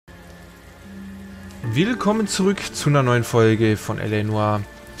Willkommen zurück zu einer neuen Folge von L.A. Noire.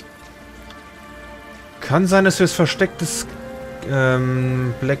 Kann sein, dass wir das Versteck des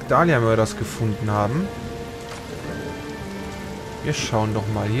Black Daliah Mörders gefunden haben. Wir schauen doch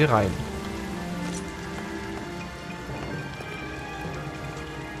mal hier rein.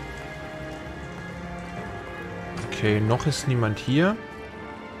 Okay, noch ist niemand hier.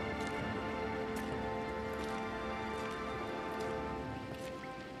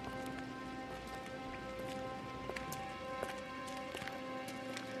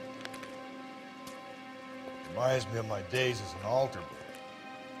 Reminds me of my days as an altar boy.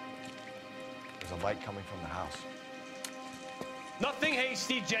 There's a light coming from the house. Nothing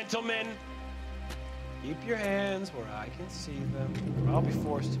hasty, gentlemen. Keep your hands where I can see them, or I'll be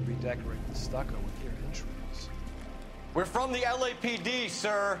forced to redecorate the stucco with your entrails. We're from the LAPD,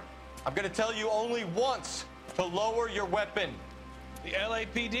 sir. I'm gonna tell you only once to lower your weapon. The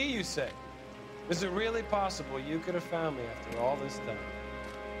LAPD, you say? Is it really possible you could have found me after all this time?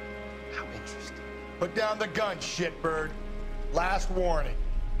 How interesting. Put down the gun, shitbird. Last warning.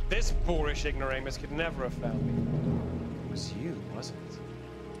 This boorish ignoramus could never have found me. It was you, wasn't it?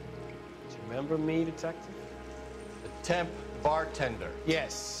 Do you remember me, detective? The temp bartender.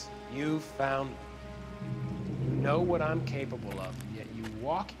 Yes, you found me. You know what I'm capable of, yet you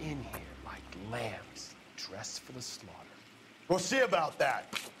walk in here like lambs, dressed for the slaughter. We'll see about that.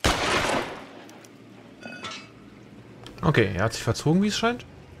 Okay, er hat sich verzogen, wie es scheint.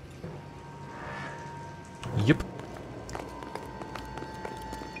 Yep.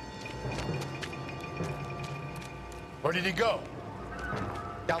 Where did he go?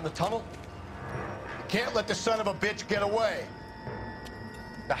 Down the tunnel? You can't let the son of a bitch get away.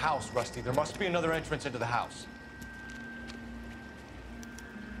 The house, Rusty. There must be another entrance into the house.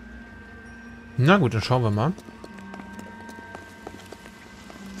 Na gut, dann schauen wir mal.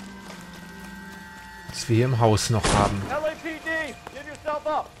 Was wir hier im Haus noch haben. LAPD, give yourself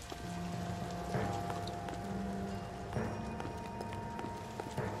up.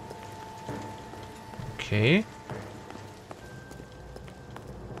 Okay.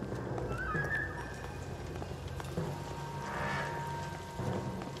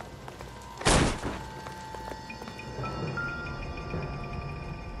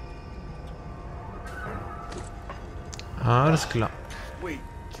 Alles klar. Sweet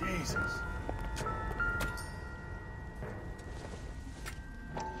Jesus.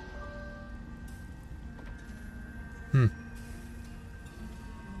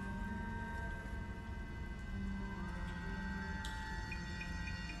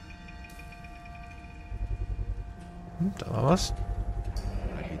 Da war was.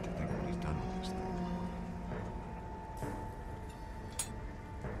 I hate to think what he's done with this thing.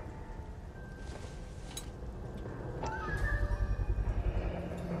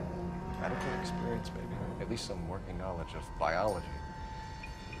 Medical experience, maybe. At least some working knowledge of biology.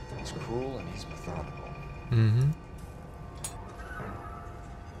 He's cruel and he's methodical. Mhm.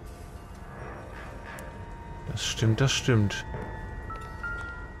 Das stimmt, das stimmt.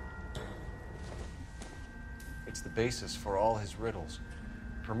 It's the basis for all his riddles.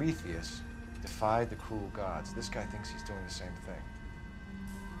 Prometheus defied the cruel gods. This guy thinks he's doing the same thing.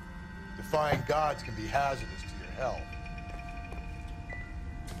 Defying gods can be hazardous to your health.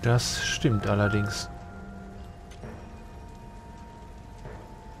 Das stimmt allerdings.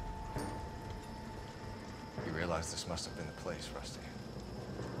 You realize this must have been the place, Rusty.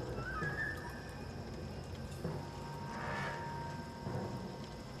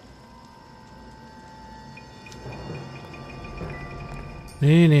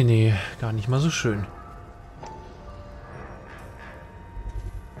 Nee, nee, nee. Gar nicht mal so schön.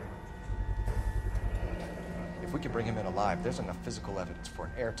 If we could bring him in alive, there's enough physical evidence for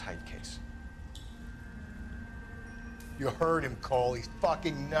an airtight case. You heard him, Cole. He's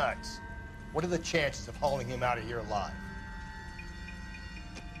fucking nuts. What are the chances of hauling him out of here alive?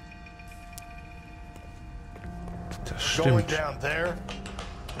 Das Going stimmt. down there?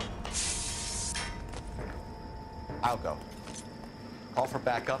 I'll go. Call for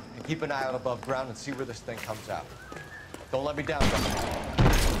backup and keep an eye out above ground and see where this thing comes out. Don't let me down, Rusty.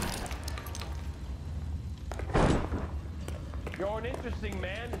 You're an interesting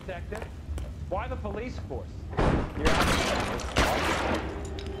man, detective. Why the police force? You're out.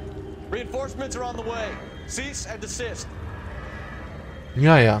 Reinforcements are on the way. Cease and desist.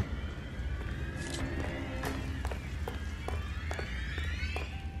 Ja, ja.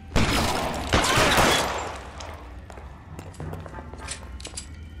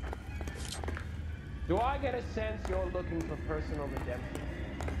 Do I get a sense you're looking for personal redemption?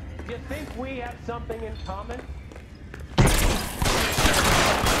 Do you think we have something in common?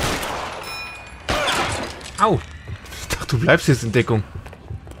 Au! Ich dachte, du bleibst jetzt in Deckung.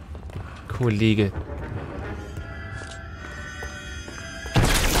 Kollege.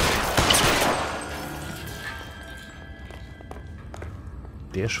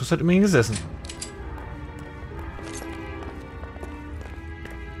 Der Schuss hat immerhin gesessen.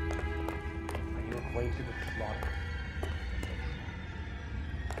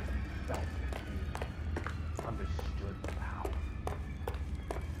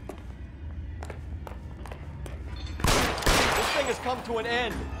 Has come to an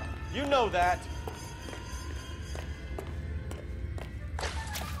end. You know that.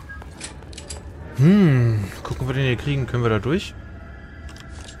 Gucken, wir den hier kriegen. Können wir da durch?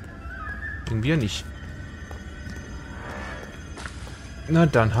 Irgendwie ja nicht. Na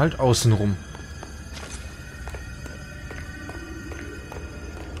dann halt außenrum.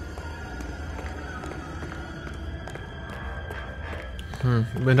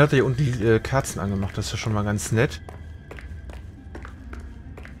 Immerhin hat er hier unten die Kerzen angemacht. Das ist ja schon mal ganz nett.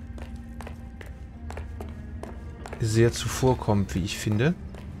 Sehr zuvorkommt, wie ich finde.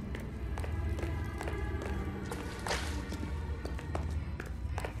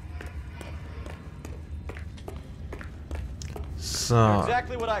 So.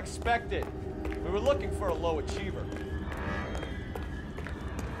 Exactly what I expected. We were looking for a low achiever.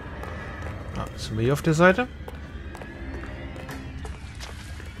 Ah, sind wir hier auf der Seite?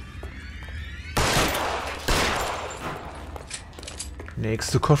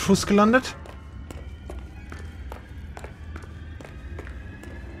 Nächste Kopfschuss gelandet.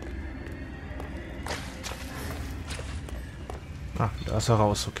 Ah, da ist er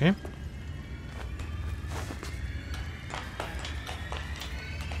raus, okay.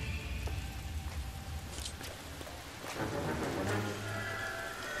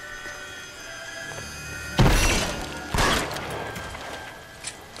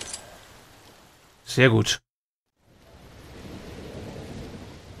 Sehr gut.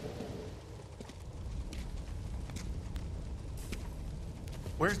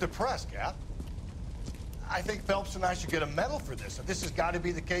 Where's the press, Cap? I think Phelps and I should get a medal for this. This has got to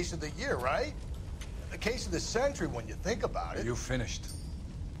be the case of the year, right? The case of the century when you think about it. You finished?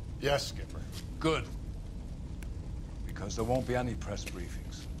 Yes, Skipper. Good. Because there won't be any press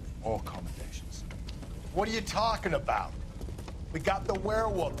briefings or commendations. What are you talking about? We got the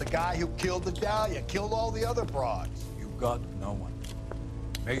werewolf, the guy who killed the Daliah, killed all the other broads. You got no one.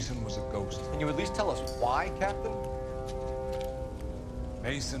 Mason was a ghost. Can you at least tell us why, Captain?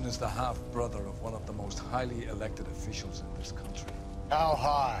 Mason is the half-brother of one of the most highly elected officials in this country. How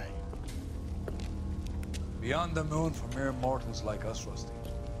high? Beyond the moon for mere mortals like us, Rusty.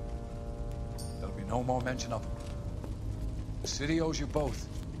 There'll be no more mention of him. The city owes you both.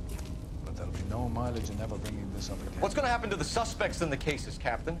 But there'll be no mileage in ever bringing this up again. What's going to happen to the suspects in the cases,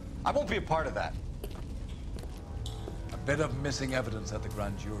 Captain? I won't be a part of that. A bit of missing evidence at the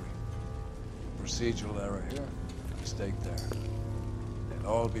grand jury. Procedural error here, mistake there. They'll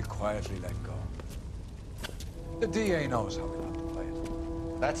all be quietly let go. The DA knows how we have to play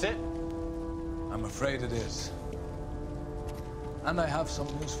it. That's it? I'm afraid it is. And I have some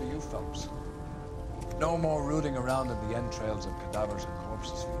news for you, Phelps. No more rooting around in the entrails of cadavers and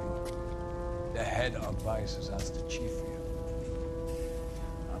corpses for you. The head of Vice has asked the chief for you.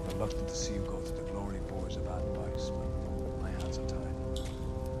 I'm reluctant to see you go to the glory boards of Vice, but my hands are tied.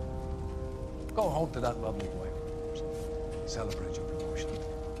 Go home to that lovely wife of yours. Celebrate your promotion.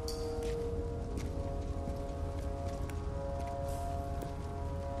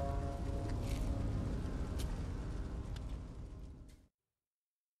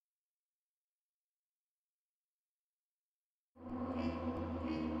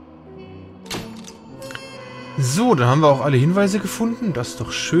 So, dann haben wir auch alle Hinweise gefunden. Das ist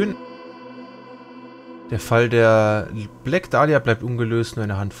doch schön. Der Fall der Black Dahlia bleibt ungelöst. Nur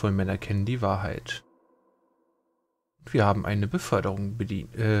eine Handvoll Männer kennen die Wahrheit. Wir haben eine Beförderung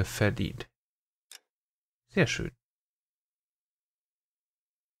verdient. Sehr schön.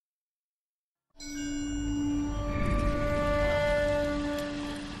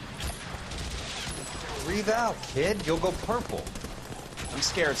 Breathe out, kid. You'll go purple. I'm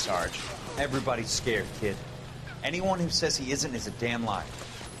scared, Sarge. Everybody's scared, kid. Anyone who says he isn't is a damn liar.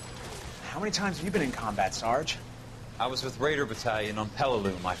 How many times have you been in combat, Sarge? I was with Raider Battalion on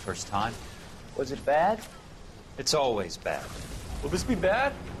Peleliu my first time. Was it bad? It's always bad. Will this be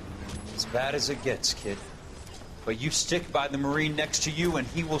bad? As bad as it gets, kid. But you stick by the Marine next to you and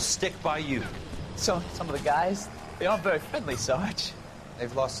he will stick by you. So, some of the guys, they aren't very friendly, Sarge.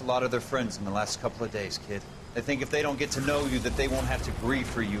 They've lost a lot of their friends in the last couple of days, kid. They think if they don't get to know you that they won't have to grieve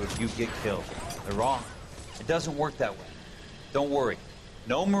for you if you get killed. They're wrong. It doesn't work that way. Don't worry.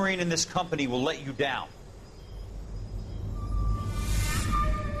 No Marine in this company will let you down.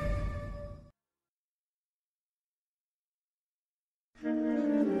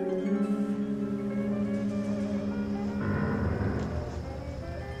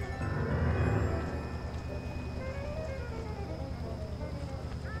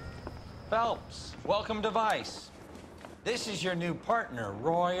 Phelps, welcome to Vice. This is your new partner,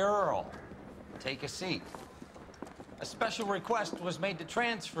 Roy Earl. Take a seat. A special request was made to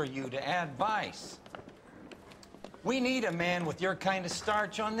transfer you to Ad Vice. We need a man with your kind of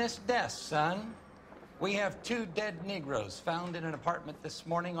starch on this desk, son. We have 2 dead Negroes found in an apartment this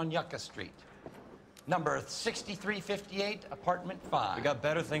morning on Yucca Street. Number 6358, apartment 5. We got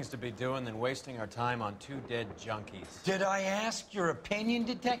better things to be doing than wasting our time on 2 dead junkies. Did I ask your opinion,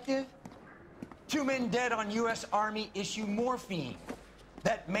 detective? 2 men dead on U.S. Army issue morphine.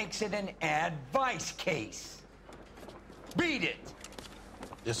 That makes it an Ad Vice case. Read it.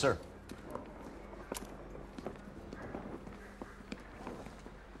 Yes, sir.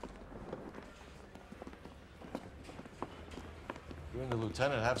 You and the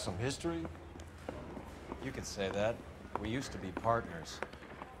lieutenant have some history? You could say that. We used to be partners.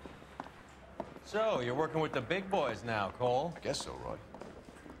 So, you're working with the big boys now, Cole? I guess so, Roy.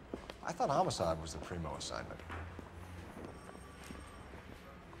 I thought homicide was the primo assignment.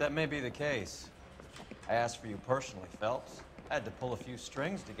 That may be the case. I asked for you personally, Phelps. I had to pull a few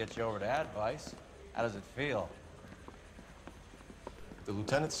strings to get you over to Ad Vice. How does it feel? The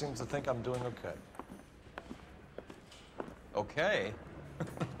lieutenant seems to think I'm doing okay. Okay?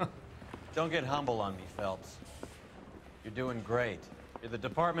 Don't get humble on me, Phelps. You're doing great. You're the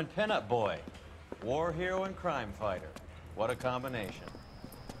department pinup boy. War hero and crime fighter. What a combination.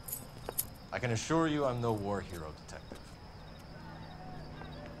 I can assure you I'm no war hero, detective.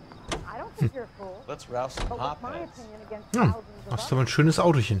 I don't think you're a fool. Let's rouse some But what's my hotbeds. opinion against Hm, thousands of hast du aber ein others? schönes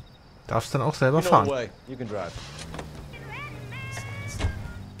Autochen. Darfst dann auch selber You know the fahren. way. You can drive.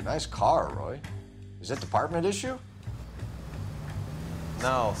 Nice car, Roy. Is that department issue?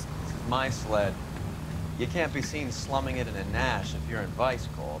 No, this is my sled. You can't be seen slumming it in a Nash if you're in Vice,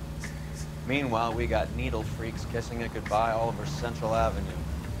 Cole. Meanwhile, we got needle freaks kissing it goodbye all over Central Avenue.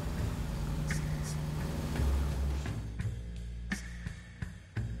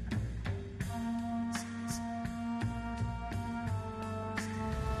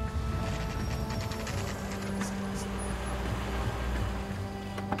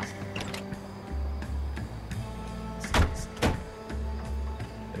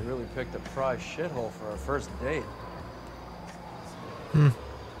 They really picked a prize shithole for our first date.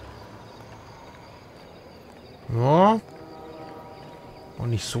 Ja. Auch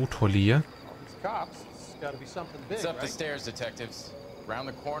nicht so toll hier. These cops, it's gotta be something big, It's up the right? stairs, detectives. Round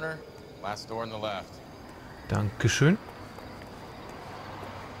the corner, last door on the left. Dankeschön.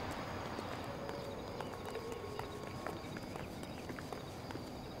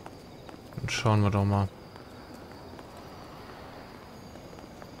 Dann schauen wir doch mal.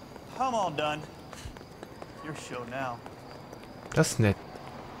 I'm all done. Your show now. Das ist nett.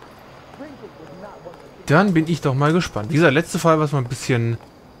 Dann bin ich doch mal gespannt. Dieser letzte Fall war mal ein bisschen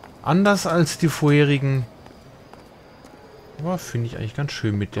anders als die vorherigen. Aber finde ich eigentlich ganz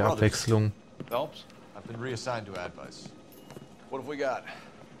schön mit der Abwechslung. Phelps, I've been reassigned to Ad Vice. What have we got?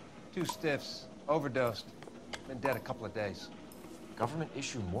 2 stiffs, overdosed, been dead a couple of days. Government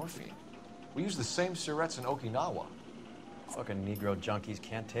issue morphine. We use the same syrettes in Okinawa. Fucking Negro junkies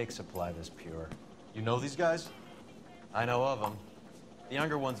can't take supply this pure. You know these guys? I know of them. The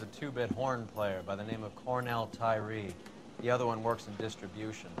younger one's a 2-bit horn player by the name of Cornell Tyree. The other one works in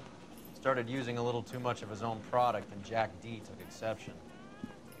distribution. Started using a little too much of his own product, and Jack D took exception.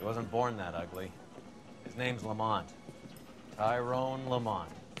 He wasn't born that ugly. His name's Lamont. Tyrone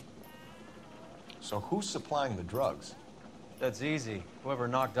Lamont. So who's supplying the drugs? That's easy. Whoever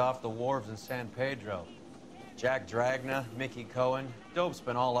knocked off the wharves in San Pedro. Jack Dragna, Mickey Cohen. Dope's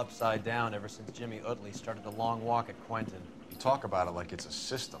been all upside down ever since Jimmy Utley started the long walk at Quentin. You talk about it like it's a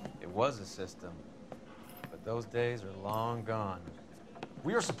system. It was a system. But those days are long gone.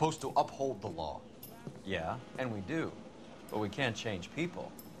 We are supposed to uphold the law. Yeah, and we do. But we can't change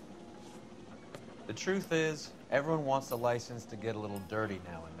people. The truth is, everyone wants the license to get a little dirty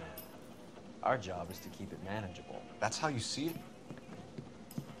now and then. Our job is to keep it manageable. That's how you see it?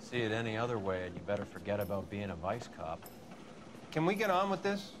 See it any other way, and you better forget about being a vice cop. Can we get on with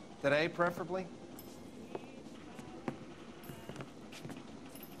this? Today, preferably?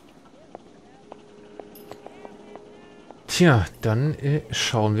 Tja, dann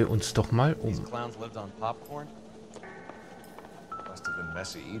schauen wir uns doch mal These um. clowns lived on popcorn? Must have been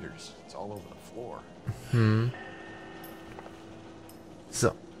messy eaters. It's all over the floor.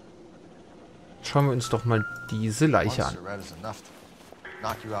 So. Schauen wir uns doch mal diese Leiche One an. syringe is enough to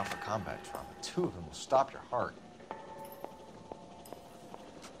knock you out for combat trauma. 2 of them will stop your heart.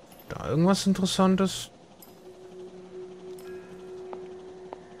 Da irgendwas Interessantes?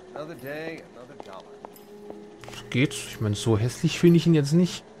 Another day, another dollar. Das geht. Ich meine, so hässlich finde ich ihn jetzt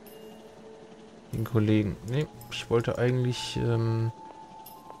nicht. Den Kollegen. Nee, ich wollte eigentlich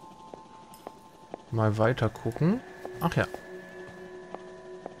mal weiter gucken. Ach ja.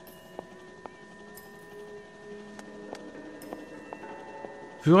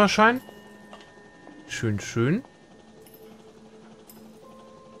 Führerschein. Schön, schön.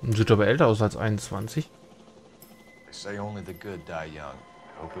 Sieht aber älter aus als 21. They say only the good die young.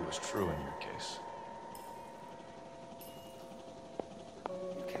 I hope it was true in your case.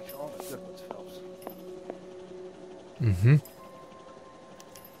 You catch all the good ones, Phelps. Mhm.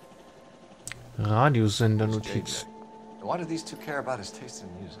 Radiosender-Notiz. Why do these two care about his taste in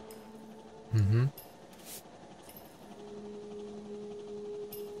music? Mhm.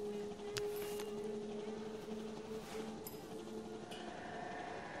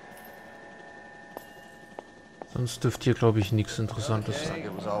 Sonst dürfte hier, glaube ich, nichts Interessantes sein.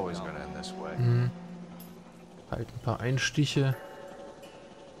 Mhm. Halt ein paar Einstiche.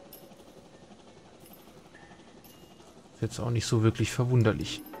 Ist jetzt auch nicht so wirklich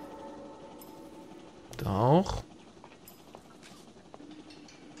verwunderlich. Da auch.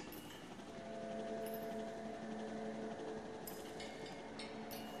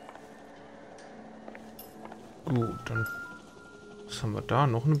 Gut, dann... Was haben wir da?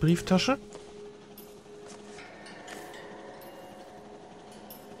 Noch eine Brieftasche?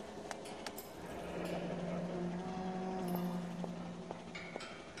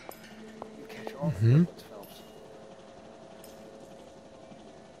 Mhm.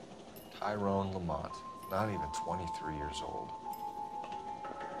 Tyrone Lamont, not even 23 years old.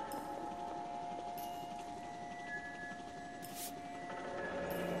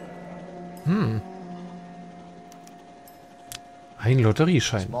 Ein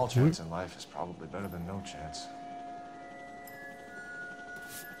Lotterieschein. Small chance in life is probably better than no chance.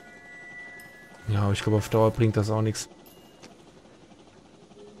 Ja, aber ich glaube, auf Dauer bringt das auch nichts.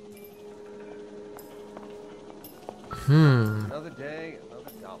 Another day,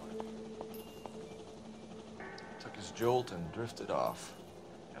 another dollar. Took his jolt and drifted off.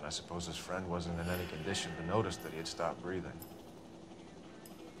 And I suppose his friend wasn't in any condition to notice that he had stopped breathing.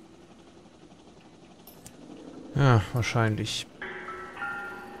 Ja, wahrscheinlich.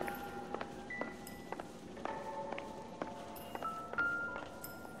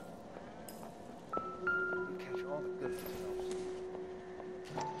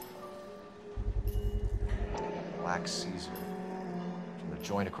 Caesar from the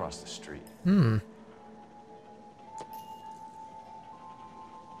joint across the street. Und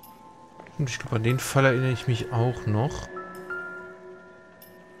ich glaube, an den Fall erinnere ich mich auch noch.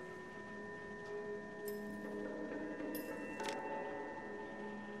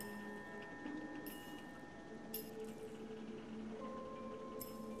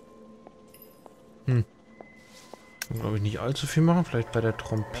 Glaube ich nicht allzu viel machen, vielleicht bei der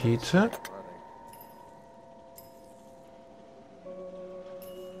Trompete.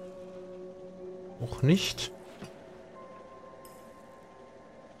 Auch nicht.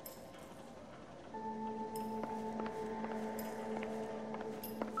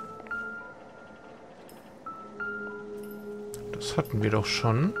 Das hatten wir doch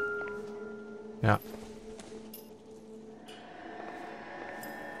schon. Ja.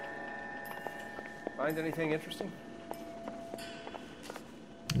 Find anything interesting?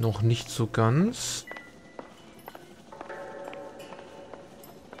 Noch nicht so ganz.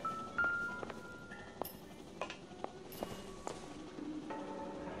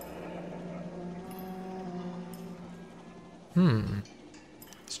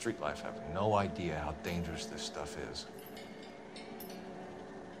 Street life have no idea how dangerous this stuff is.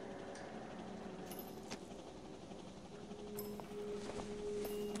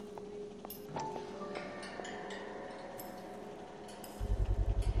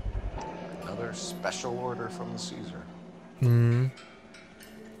 Another special order from the Caesar.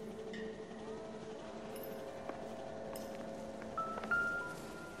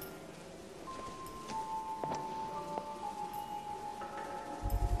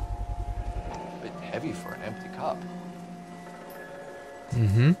 Heavy for an empty cup.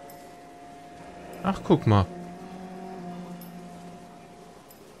 Ach, guck mal.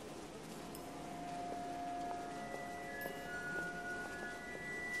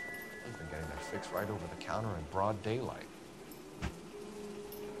 They've been getting their fix right over the counter in broad daylight.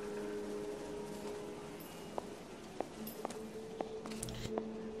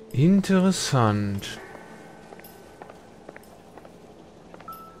 Interessant.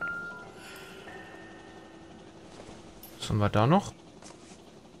 Was haben wir da noch?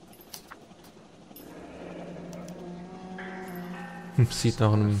 Sieht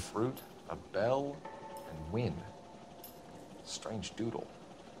nach einem... Fruit, a bell, and wind. Strange doodle.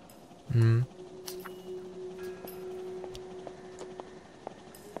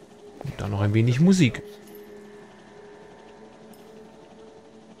 dann noch ein wenig Musik.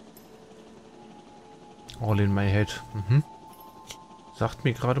 All in my head. Mhm. Sagt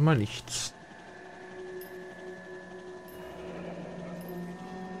mir gerade mal nichts.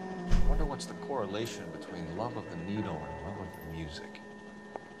 I wonder what's the correlation between love of the needle and love of the music.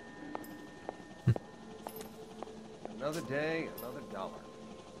 Another day, another dollar.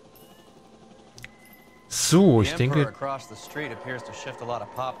 So, ich denke... across the street appears to shift a lot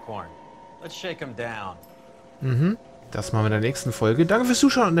of popcorn. Let's shake him down. Mhm. Das machen wir in der nächsten Folge. Danke fürs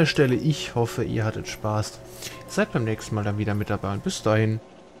Zuschauen an der Stelle. Ich hoffe, ihr hattet Spaß. Seid beim nächsten Mal dann wieder mit dabei. Und bis dahin,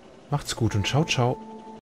 macht's gut und ciao, ciao.